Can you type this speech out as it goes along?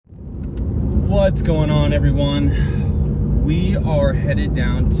What's going on, everyone? We are headed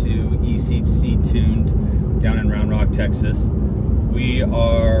down to ECC Tuned down in Round Rock, Texas. We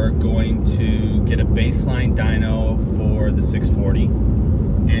are going to get a baseline dyno for the 640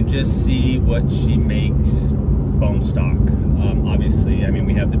 and just see what she makes bone stock. Obviously, I mean,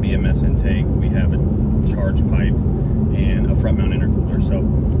 we have the BMS intake, we have a charge pipe, and a front mount intercooler. So,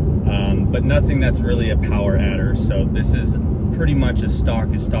 but nothing that's really a power adder. So this is pretty much as stock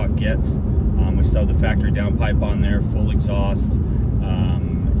gets. We still have the factory downpipe on there, full exhaust,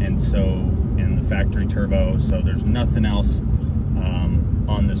 and the factory turbo. So there's nothing else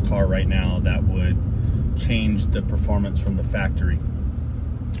on this car right now that would change the performance from the factory.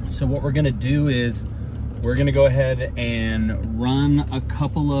 So what we're gonna do is we're gonna go ahead and run a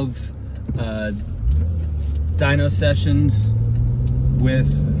couple of dyno sessions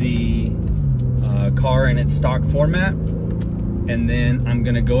with the car in its stock format, and then I'm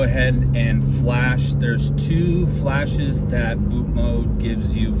gonna go ahead and flash. There's 2 flashes that boot mode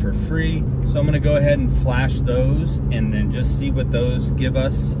gives you for free, so I'm gonna go ahead and flash those and then just see what those give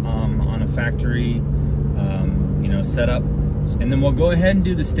us on a factory setup. And then we'll go ahead and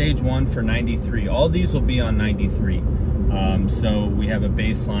do the stage 1 for 93. All these will be on 93. So we have a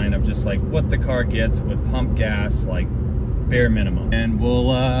baseline of just like what the car gets with pump gas, like bare minimum. And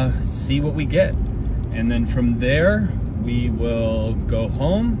we'll see what we get. And then from there, we will go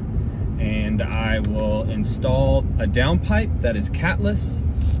home and I will install a downpipe that is catless,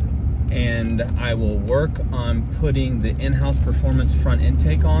 and I will work on putting the in-house performance front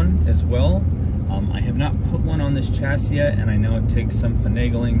intake on as well. I have not put one on this chassis yet, and I know it takes some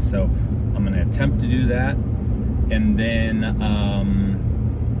finagling, so I'm going to attempt to do that. And then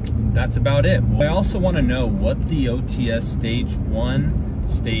that's about it. I also want to know what the OTS Stage 1,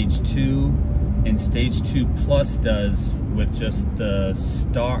 Stage 2, and Stage 2 Plus does with just the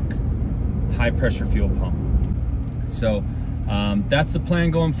stock high pressure fuel pump. So that's the plan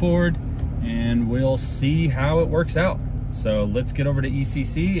going forward, and we'll see how it works out. So let's get over to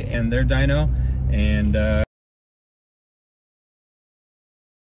ECC and their dyno, and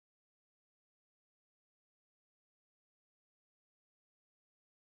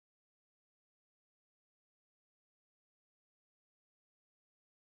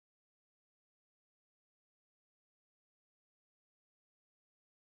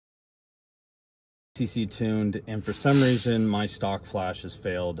ECC tuned, and for some reason my stock flash has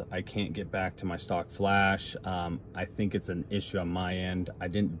failed. I can't get back to my stock flash. I think it's an issue on my end. I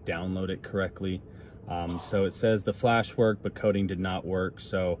didn't download it correctly. So it says the flash worked, but coding did not work.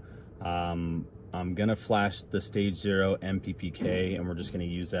 So I'm gonna flash the Stage 0 MPPK, and we're just gonna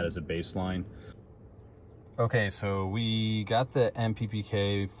use that as a baseline. Okay, so we got the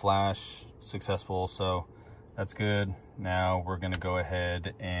MPPK flash successful, so that's good. Now we're gonna go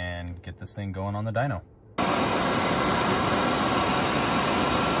ahead and get this thing going on the dyno.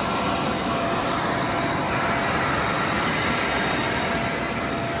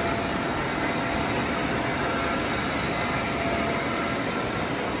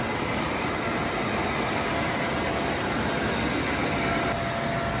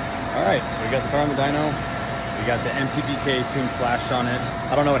 All right, so we got the car on the dyno. We got the MPPK tune flashed on it.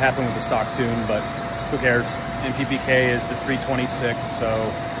 I don't know what happened with the stock tune, but who cares? MPPK is the 326,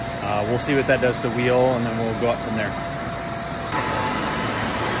 so we'll see what that does to the wheel, and then we'll go up from there.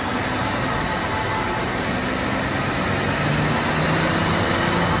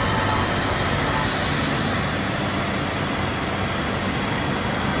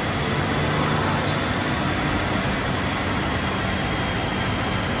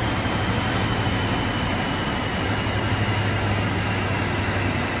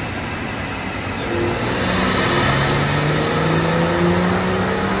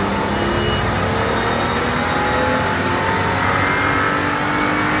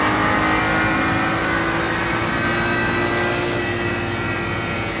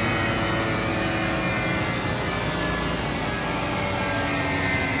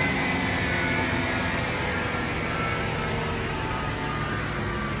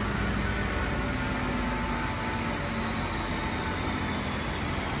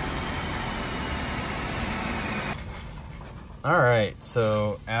 All right,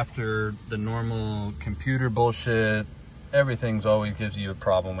 so after the normal computer bullshit, everything's always gives you a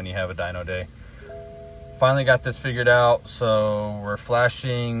problem when you have a dyno day. Finally got this figured out, so we're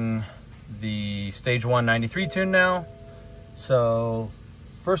flashing the Stage 1 93 tune now. So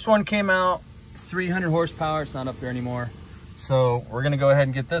first one came out, 300 horsepower, it's not up there anymore. So we're gonna go ahead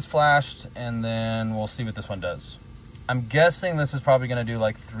and get this flashed, and then we'll see what this one does. I'm guessing this is probably gonna do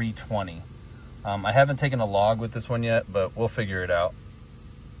like 320. I haven't taken a log with this one yet, but we'll figure it out.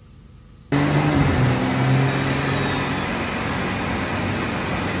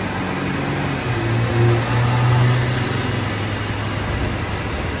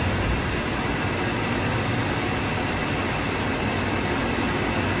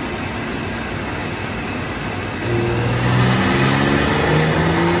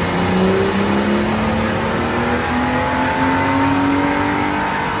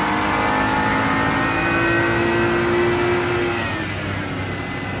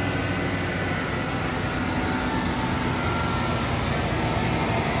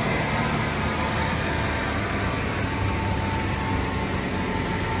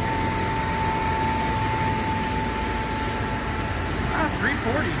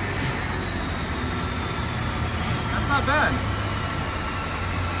 340. That's not bad.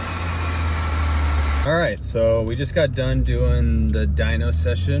 All right, so we just got done doing the dyno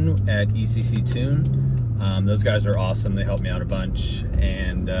session at ECC Tune. Those guys are awesome. They helped me out a bunch,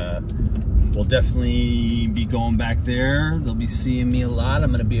 and we'll definitely be going back there. They'll be seeing me a lot.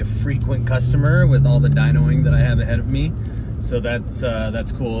 I'm gonna be a frequent customer with all the dynoing that I have ahead of me. So that's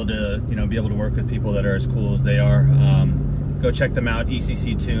cool to, you know, be able to work with people that are as cool as they are. Go check them out,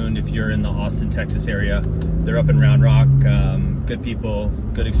 ECC Tuned, if you're in the Austin, Texas area. They're up in Round Rock. Good people,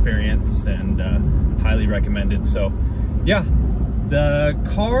 good experience, and highly recommended. So yeah, the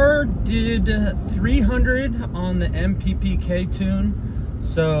car did 300 on the MPPK tune.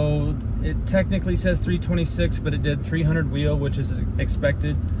 So it technically says 326, but it did 300 wheel, which is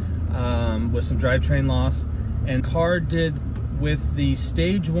expected, with some drivetrain loss. And car did, with the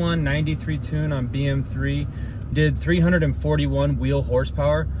Stage 1 93 tune on BM3, did 341 wheel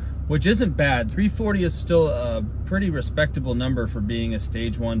horsepower, which isn't bad. 340 is still a pretty respectable number for being a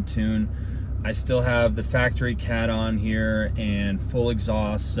Stage 1 tune. I still have the factory cat on here and full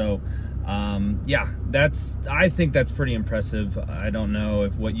exhaust, so yeah, I think that's pretty impressive. I don't know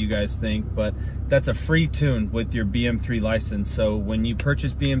what you guys think, but that's a free tune with your BM3 license. So when you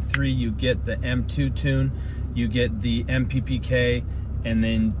purchase BM3, you get the M2 tune, you get the MPPK, and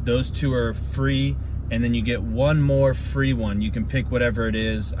then those two are free. And then you get one more free one. You can pick whatever it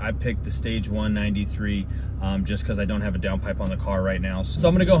is. I picked the Stage 1 93 just because I don't have a downpipe on the car right now. So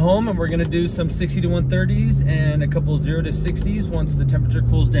I'm gonna go home and we're gonna do some 60 to 130s and a couple 0 to 60s once the temperature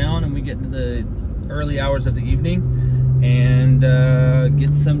cools down and we get into the early hours of the evening, and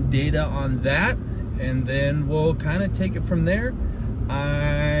get some data on that. And then we'll kind of take it from there.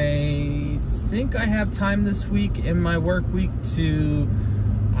 I think I have time this week in my work week to,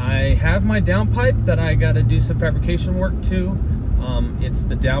 I have my downpipe that I got to do some fabrication work to. It's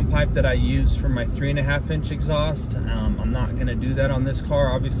the downpipe that I use for my 3.5-inch exhaust. I'm not going to do that on this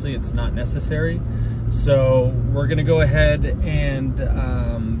car. Obviously, it's not necessary. So we're going to go ahead and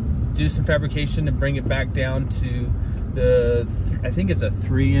do some fabrication and bring it back down to the, I think it's a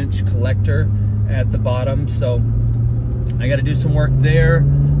 3-inch collector at the bottom. So I got to do some work there.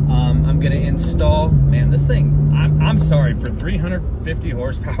 I'm gonna install, man, this thing, I'm sorry, for 350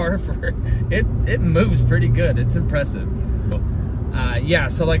 horsepower, for it moves pretty good. It's impressive. Yeah,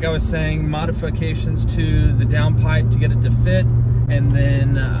 so like I was saying, modifications to the downpipe to get it to fit, and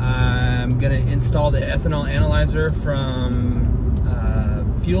then I'm gonna install the ethanol analyzer from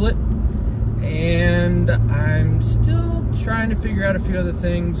Fuel It, and I'm still trying to figure out a few other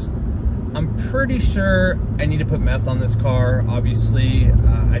things. I'm pretty sure I need to put meth on this car. Obviously,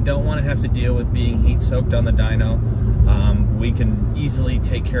 I don't want to have to deal with being heat soaked on the dyno. We can easily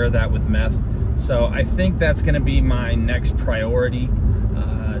take care of that with meth. So I think that's going to be my next priority.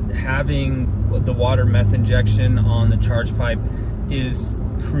 Having the water meth injection on the charge pipe is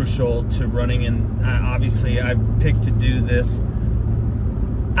crucial to running in. Obviously, I've picked to do this.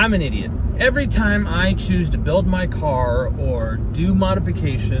 I'm an idiot. Every time I choose to build my car or do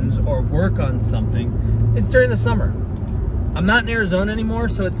modifications or work on something, it's during the summer. I'm not in Arizona anymore,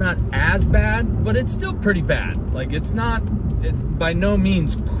 so it's not as bad, but it's still pretty bad. Like, it's by no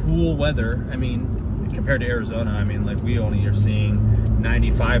means cool weather. I mean, compared to Arizona, I mean, like, we only are seeing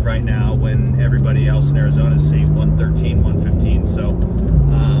 95 right now when everybody else in Arizona is seeing 113, 115. So,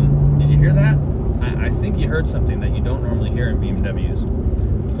 did you hear that? I think you heard something that you don't normally hear in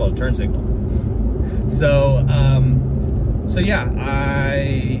BMWs. It's called a turn signal. So, so yeah,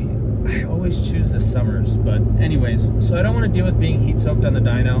 I always choose the summers, but anyways, so I don't want to deal with being heat soaked on the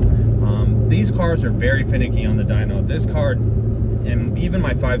dyno. These cars are very finicky on the dyno. This car, and even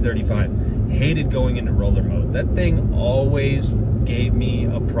my 535, hated going into roller mode. That thing always gave me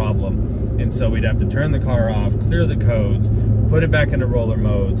a problem, and so we'd have to turn the car off, clear the codes, put it back into roller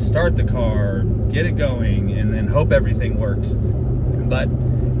mode, start the car, get it going, and then hope everything works. But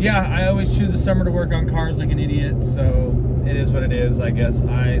yeah, I always choose the summer to work on cars like an idiot, so it is what it is. I guess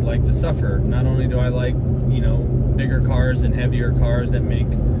I like to suffer. Not only do I like, you know, bigger cars and heavier cars that make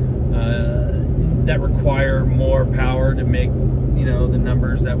that require more power to make, you know, the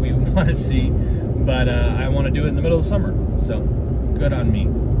numbers that we want to see, but I want to do it in the middle of summer, so good on me.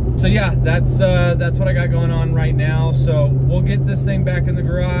 So yeah, that's what I got going on right now. So we'll get this thing back in the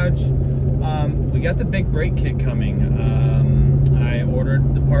garage. We got the big brake kit coming. I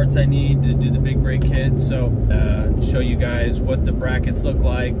ordered the parts I need to do the big brake kit, so show you guys what the brackets look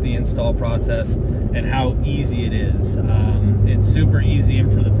like, the install process, and how easy it is. It's super easy,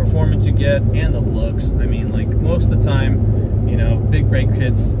 and for the performance you get and the looks, I mean, like most of the time, you know, big brake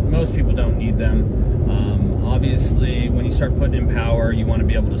kits, most people don't need them. Obviously, when you start putting in power, you want to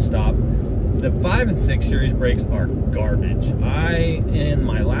be able to stop. The 5 and 6 series brakes are garbage. In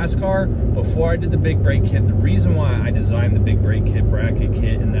my last car, before I did the big brake kit, the reason why I designed the big brake kit, bracket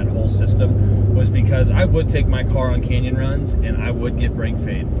kit, and that whole system was because I would take my car on canyon runs and I would get brake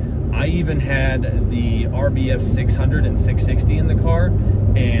fade. I even had the RBF 600 and 660 in the car,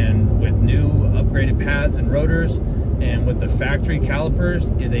 and with new upgraded pads and rotors, and with the factory calipers,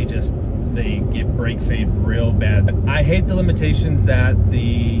 they get brake fade real bad. I hate the limitations that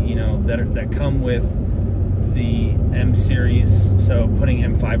that come with the M series, so putting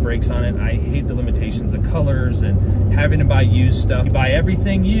M5 brakes on it. I hate the limitations of colors and having to buy used stuff. You buy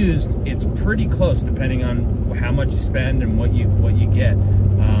everything used, it's pretty close depending on how much you spend and what you get.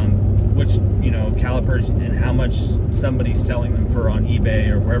 Which, you know, calipers and how much somebody's selling them for on eBay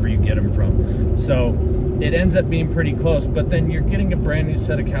or wherever you get them from. So it ends up being pretty close, but then you're getting a brand new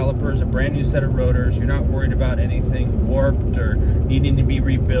set of calipers, a brand new set of rotors. You're not worried about anything warped or needing to be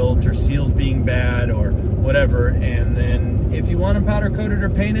rebuilt or seals being bad or whatever. And then if you want them powder coated or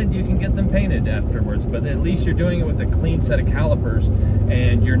painted, you can get them painted afterwards, but at least you're doing it with a clean set of calipers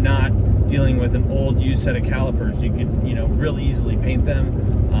and you're not dealing with an old used set of calipers. You could, you know, really easily paint them,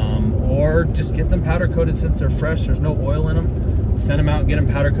 or just get them powder coated since they're fresh. There's no oil in them. Send them out, get them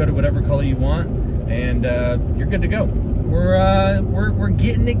powder coated whatever color you want, and you're good to go. We're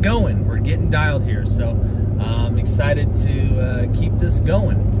getting it going. We're getting dialed here, so I'm excited to keep this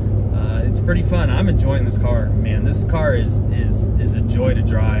going. It's pretty fun. I'm enjoying this car, man. This car is a joy to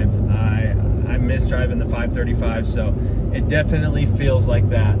drive. I miss driving the 535, so it definitely feels like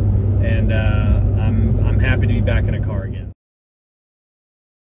that, and I'm happy to be back in a car again.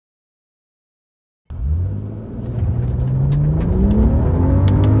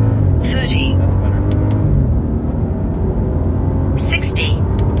 That's better. 60.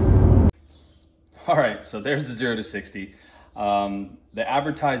 All right, so there's the 0 to 60. The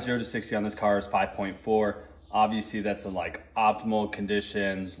advertised 0 to 60 on this car is 5.4. Obviously, that's in like optimal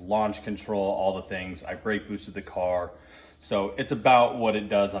conditions, launch control, all the things. I brake boosted the car, so it's about what it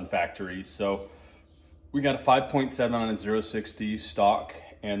does on factory. So we got a 5.7 on a 0 to 60 stock,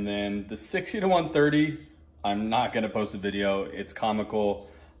 and then the 60 to 130. I'm not gonna post a video. It's comical.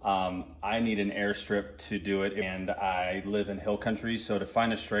 I need an airstrip to do it, and I live in hill country, so to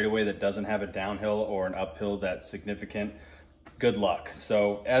find a straightaway that doesn't have a downhill or an uphill that's significant, good luck.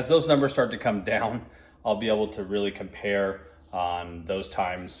 So as those numbers start to come down, I'll be able to really compare on those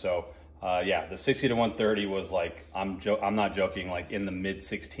times. So yeah, the 60 to 130 was like, I'm not joking, like in the mid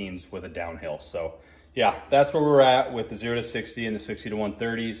 16s with a downhill. So yeah, that's where we're at with the 0 to 60 and the 60 to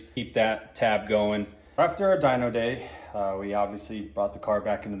 130s. Keep that tab going. After our dyno day, we obviously brought the car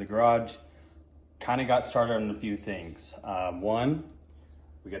back into the garage, kind of got started on a few things. One,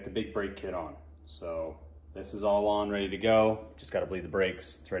 we got the big brake kit on. So this is all on, ready to go. Just got to bleed the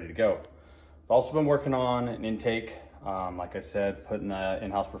brakes, it's ready to go. I've also been working on an intake. Like I said, putting the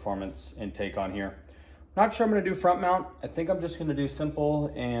in-house performance intake on here. Not sure I'm gonna do front mount. I think I'm just gonna do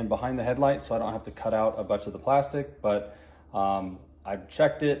simple and behind the headlight so I don't have to cut out a bunch of the plastic, but I've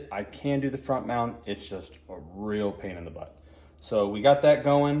checked it. I can do the front mount. It's just a real pain in the butt. So we got that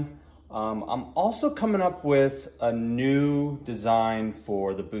going. I'm also coming up with a new design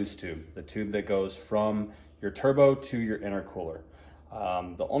for the boost tube, the tube that goes from your turbo to your intercooler.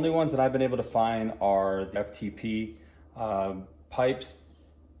 The only ones that I've been able to find are the FTP pipes,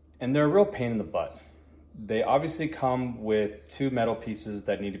 and they're a real pain in the butt. They obviously come with two metal pieces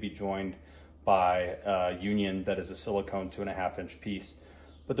that need to be joined by a union that is a silicone 2.5-inch piece.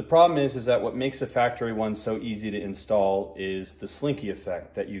 But the problem is that what makes a factory one so easy to install is the slinky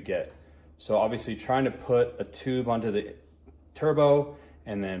effect that you get. So obviously trying to put a tube onto the turbo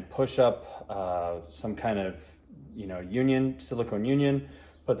and then push up some kind of, you know, union, silicone union,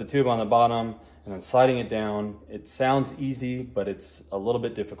 put the tube on the bottom and then sliding it down. It sounds easy, but it's a little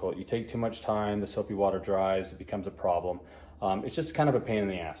bit difficult. You take too much time, the soapy water dries, it becomes a problem. It's just kind of a pain in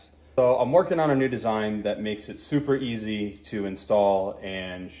the ass. So I'm working on a new design that makes it super easy to install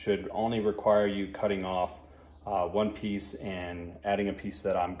and should only require you cutting off one piece and adding a piece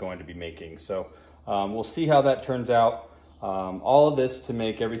that I'm going to be making. So we'll see how that turns out. All of this to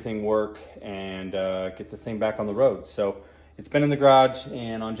make everything work and get this thing back on the road. So it's been in the garage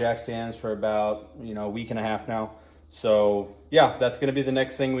and on jack stands for about, a week and a half now. So yeah, that's gonna be the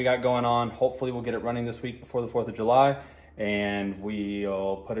next thing we got going on. Hopefully we'll get it running this week before the 4th of July. and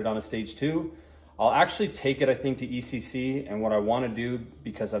we'll put it on a stage 2. I'll actually take it, I think, to ECC, and what I want to do,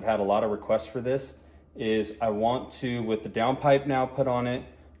 because I've had a lot of requests for this, is I want to, with the downpipe now put on it,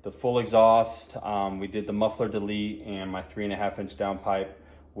 the full exhaust, we did the muffler delete and my 3.5-inch downpipe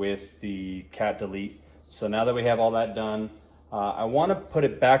with the cat delete. So now that we have all that done, I want to put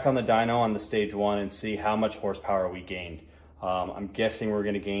it back on the dyno on the stage 1 and see how much horsepower we gained. I'm guessing we're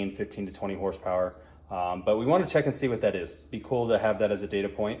going to gain 15 to 20 horsepower, but we want to check and see what that is. Be cool to have that as a data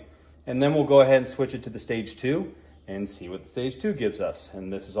point. And then we'll go ahead and switch it to the stage 2 and see what the stage 2 gives us.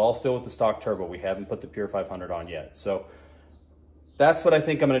 And this is all still with the stock turbo. We haven't put the Pure 500 on yet. So that's what I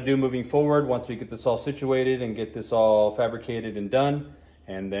think I'm going to do moving forward once we get this all situated and get this all fabricated and done.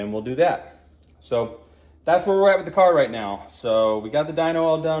 And then we'll do that. So that's where we're at with the car right now. So we got the dyno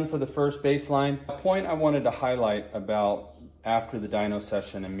all done for the first baseline. A point I wanted to highlight about after the dyno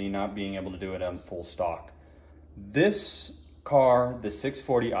session and me not being able to do it on full stock. This car, the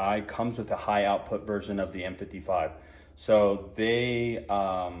 640i, comes with a high output version of the N55. So they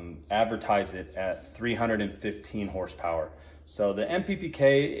advertise it at 315 horsepower. So the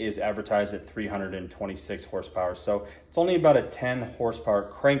MPPK is advertised at 326 horsepower. So it's only about a 10 horsepower,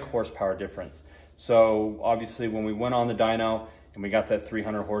 crank horsepower difference. So obviously when we went on the dyno and we got that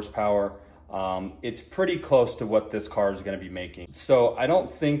 300 horsepower, it's pretty close to what this car is going to be making. So I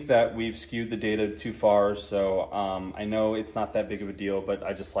don't think that we've skewed the data too far. So I know it's not that big of a deal, but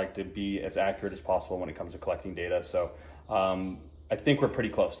I just like to be as accurate as possible when it comes to collecting data. So I think we're pretty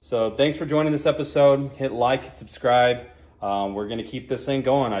close. So thanks for joining this episode. Hit like, hit subscribe. We're going to keep this thing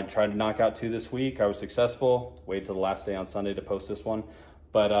going. I tried to knock out 2 this week. I was successful. Wait till the last day on Sunday to post this one.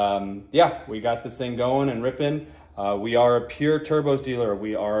 But yeah, we got this thing going and ripping. We are a pure turbos dealer.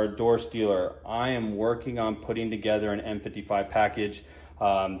 We are a Dorse dealer. I am working on putting together an N55 package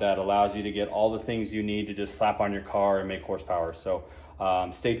that allows you to get all the things you need to just slap on your car and make horsepower. So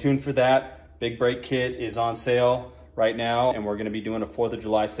stay tuned for that. Big brake kit is on sale right now, and we're going to be doing a 4th of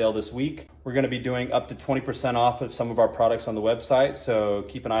July sale this week. We're going to be doing up to 20% off of some of our products on the website, so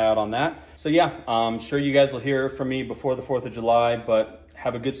keep an eye out on that. So yeah, I'm sure you guys will hear from me before the 4th of July, but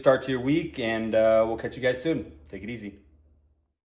have a good start to your week, and we'll catch you guys soon. Take it easy.